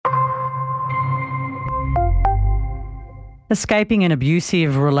Escaping an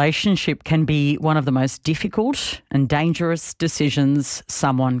abusive relationship can be one of the most difficult and dangerous decisions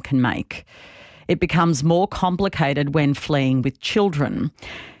someone can make. It becomes more complicated when fleeing with children.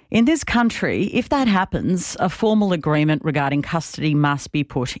 In this country, if that happens, a formal agreement regarding custody must be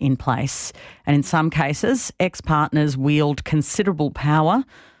put in place. And in some cases, ex-partners wield considerable power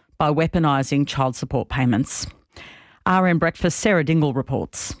by weaponising child support payments. RM Breakfast, Sarah Dingle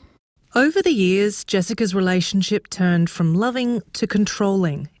reports. Over the years, Jessica's relationship turned from loving to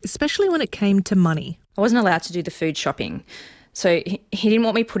controlling, especially when it came to money. I wasn't allowed to do the food shopping. So he didn't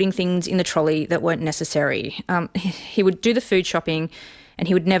want me putting things in the trolley that weren't necessary. He would do the food shopping and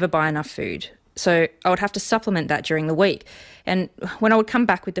he would never buy enough food. So I would have to supplement that during the week. And when I would come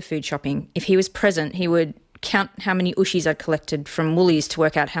back with the food shopping, if he was present, he would count how many ushies I'd collected from Woolies to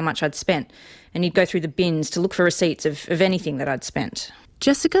work out how much I'd spent. And he'd go through the bins to look for receipts of anything that I'd spent.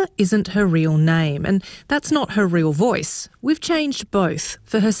 Jessica isn't her real name, and that's not her real voice. We've changed both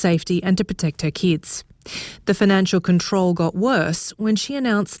for her safety and to protect her kids. The financial control got worse when she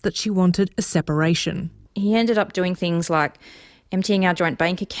announced that she wanted a separation. He ended up doing things like emptying our joint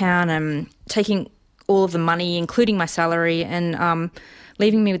bank account and taking all of the money, including my salary, and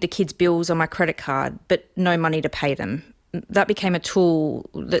leaving me with the kids' bills on my credit card, but no money to pay them. That became a tool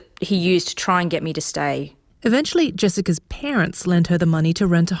that he used to try and get me to stay. Eventually, Jessica's parents lent her the money to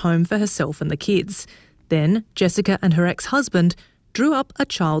rent a home for herself and the kids. Then, Jessica and her ex-husband drew up a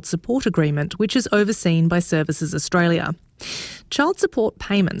child support agreement, which is overseen by Services Australia. Child support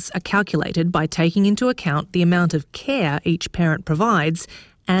payments are calculated by taking into account the amount of care each parent provides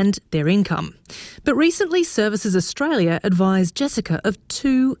and their income. But recently, Services Australia advised Jessica of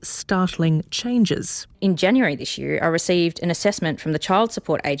two startling changes. In January this year, I received an assessment from the Child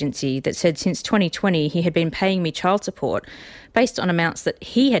Support Agency that said since 2020 he had been paying me child support based on amounts that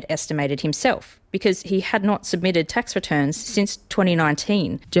he had estimated himself because he had not submitted tax returns since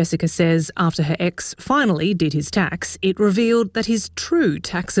 2019. Jessica says after her ex finally did his tax, it revealed that his true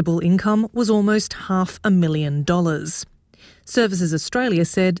taxable income was almost $500,000. Services Australia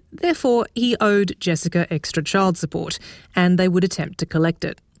said, therefore, he owed Jessica extra child support and they would attempt to collect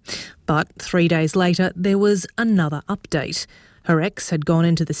it. But 3 days later, there was another update. Her ex had gone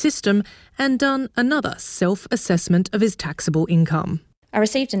into the system and done another self-assessment of his taxable income. I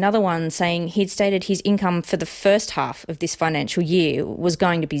received another one saying he'd stated his income for the first half of this financial year was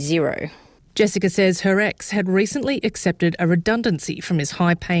going to be zero. Jessica says her ex had recently accepted a redundancy from his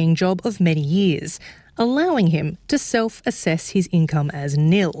high-paying job of many years, allowing him to self-assess his income as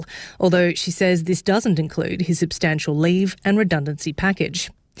nil, although she says this doesn't include his substantial leave and redundancy package.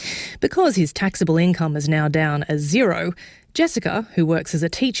 Because his taxable income is now down as zero, Jessica, who works as a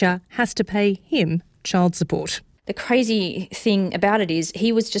teacher, has to pay him child support. The crazy thing about it is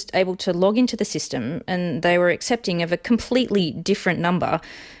he was just able to log into the system and they were accepting of a completely different number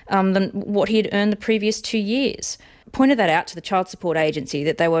than what he had earned the previous 2 years. Pointed that out to the Child Support Agency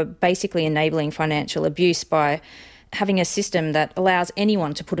that they were basically enabling financial abuse by having a system that allows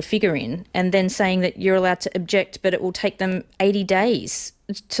anyone to put a figure in and then saying that you're allowed to object but it will take them 80 days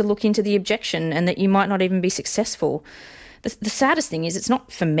to look into the objection and that you might not even be successful. The saddest thing is it's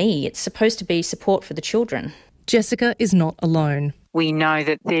not for me, it's supposed to be support for the children. Jessica is not alone. We know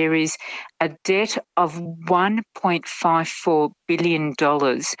that there is a debt of $1.54 billion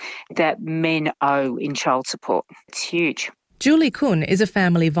that men owe in child support. It's huge. Julie Kuhn is a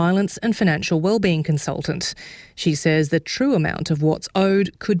family violence and financial wellbeing consultant. She says the true amount of what's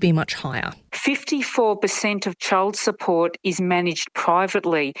owed could be much higher. 54% of child support is managed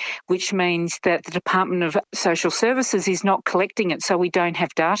privately, which means that the Department of Social Services is not collecting it, so we don't have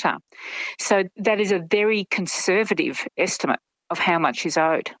data. So that is a very conservative estimate of how much is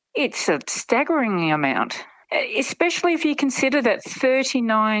owed. It's a staggering amount, especially if you consider that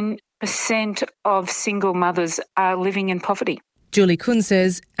 39% of single mothers are living in poverty. Julie Kuhn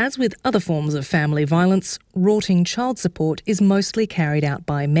says, as with other forms of family violence, rorting child support is mostly carried out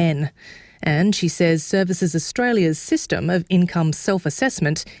by men. And she says Services Australia's system of income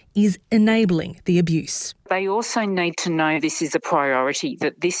self-assessment is enabling the abuse. They also need to know this is a priority,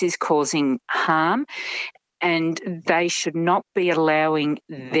 that this is causing harm, and they should not be allowing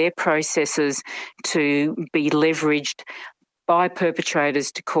their processes to be leveraged by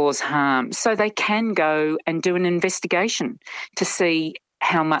perpetrators to cause harm. So they can go and do an investigation to see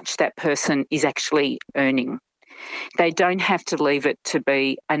how much that person is actually earning. They don't have to leave it to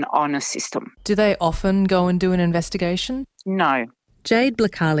be an honour system. Do they often go and do an investigation? No. Jade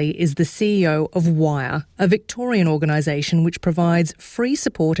Blakali is the CEO of WIRE, a Victorian organisation which provides free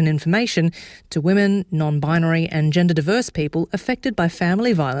support and information to women, non-binary and gender-diverse people affected by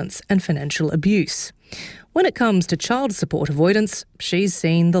family violence and financial abuse. When it comes to child support avoidance, she's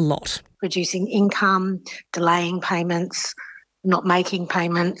seen the lot. Reducing income, delaying payments, not making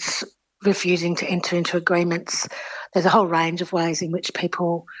payments, refusing to enter into agreements. There's a whole range of ways in which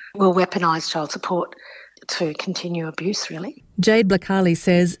people will weaponise child support to continue abuse, really. Jade Blakali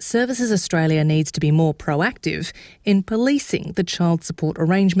says Services Australia needs to be more proactive in policing the child support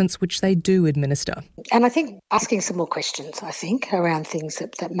arrangements which they do administer. And I think asking some more questions, around things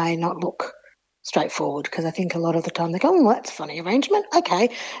that may not look straightforward, because I think a lot of the time they go, oh, that's a funny arrangement, okay,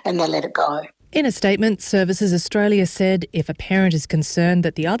 and they let it go. In a statement, Services Australia said if a parent is concerned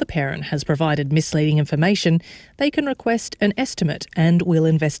that the other parent has provided misleading information, they can request an estimate and will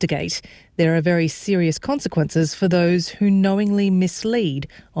investigate. There are very serious consequences for those who knowingly mislead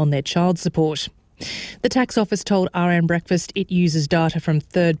on their child support. The tax office told RM Breakfast it uses data from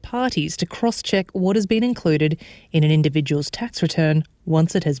third parties to cross-check what has been included in an individual's tax return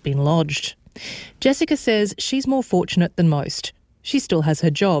once it has been lodged. Jessica says she's more fortunate than most. She still has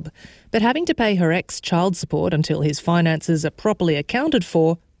her job, but having to pay her ex child support until his finances are properly accounted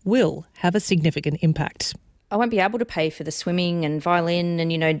for will have a significant impact. I won't be able to pay for the swimming and violin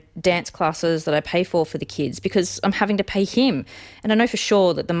and, dance classes that I pay for the kids because I'm having to pay him. And I know for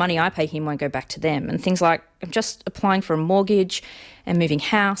sure that the money I pay him won't go back to them. And things like I'm just applying for a mortgage and moving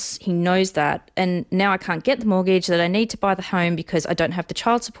house. He knows that. And now I can't get the mortgage that I need to buy the home because I don't have the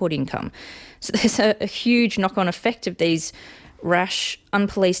child support income. So there's a huge knock-on effect of these rash,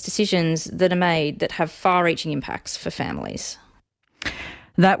 unpoliced decisions that are made that have far-reaching impacts for families.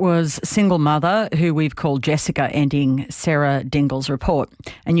 That was single mother who we've called Jessica, ending Sarah Dingle's report.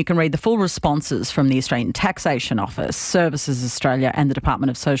 And you can read the full responses from the Australian Taxation Office, Services Australia and the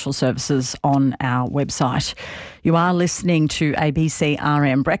Department of Social Services on our website. You are listening to ABC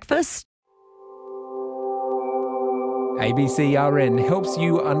RN Breakfast. ABC RN helps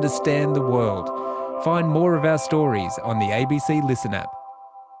you understand the world. Find more of our stories on the ABC Listen app.